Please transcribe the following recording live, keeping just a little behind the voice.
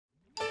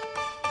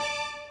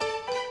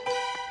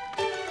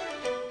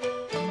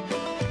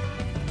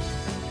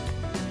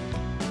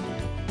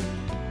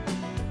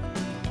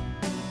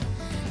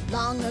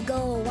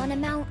ago, on a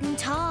mountain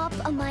top,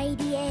 a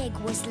mighty egg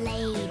was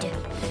laid,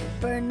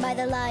 burned by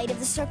the light of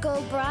the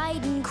circle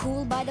bright and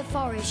cooled by the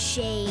forest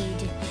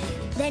shade.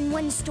 Then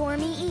one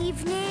stormy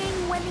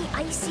evening, when the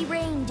icy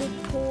rain did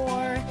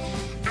pour,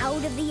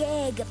 out of the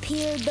egg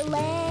appeared the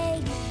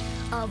leg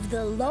of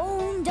the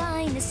Lone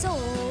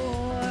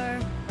Dinosaur.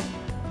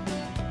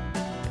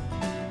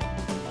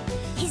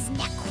 His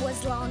neck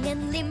was long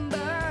and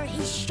limber,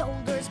 his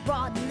shoulders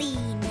broad and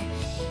lean.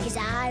 His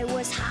eye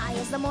was high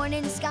as the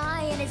morning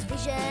sky, and his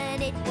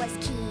vision, it was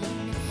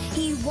keen.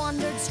 He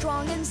wandered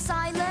strong and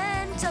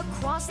silent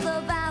across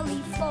the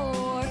valley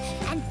floor,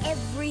 and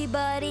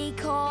everybody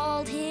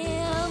called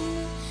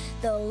him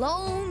the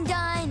Lone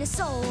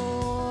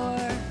Dinosaur.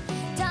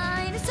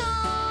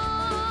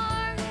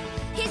 Dinosaur!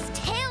 His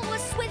tail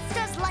was swift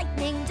as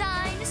lightning.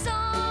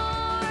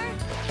 Dinosaur!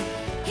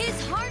 His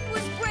heart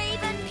was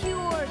brave and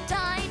pure.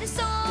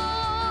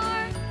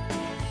 Dinosaur!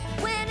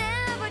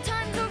 Whenever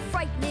times were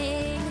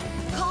frightening,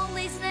 call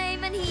his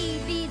name and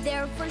he'd be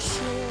there for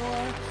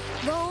sure.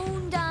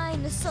 Lone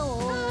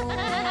Dinosaur.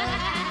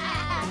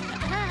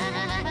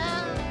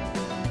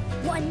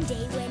 One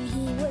day when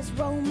he was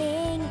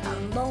roaming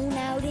alone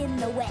out in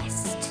the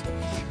west,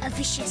 a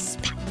vicious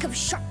pack of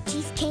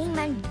Sharptooth came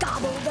and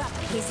gobbled up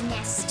his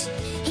nest.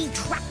 He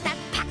tracked that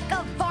pack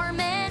of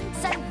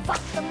varmints and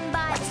fought them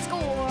by the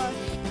score.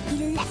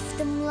 He left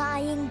them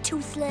lying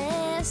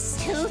toothless,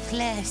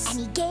 and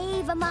he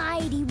gave a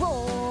mighty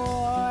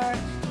roar.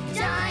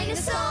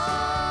 Dinosaur!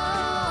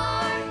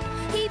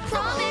 He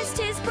promised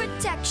his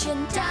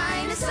protection.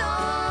 Dinosaur!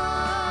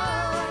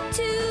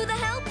 To the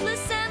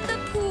helpless and the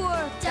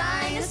poor.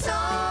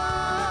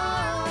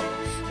 Dinosaur!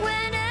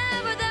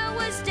 Whenever there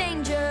was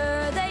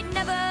danger, they'd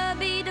never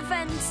be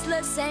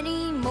defenseless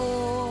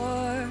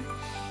anymore.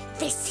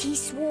 This he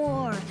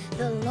swore,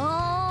 the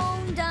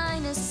Lone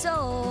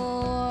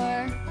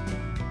Dinosaur.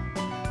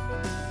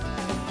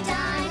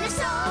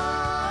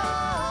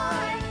 Dinosaur!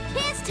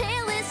 His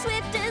tail is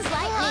swift as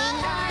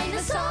lightning.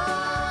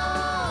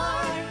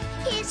 Dinosaur!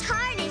 His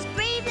heart is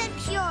brave and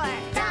pure.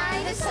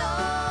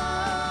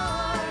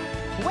 Dinosaur!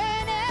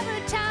 Whenever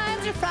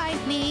times are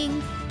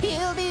frightening,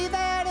 he'll be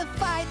there to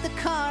fight the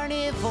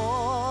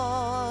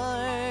carnivore.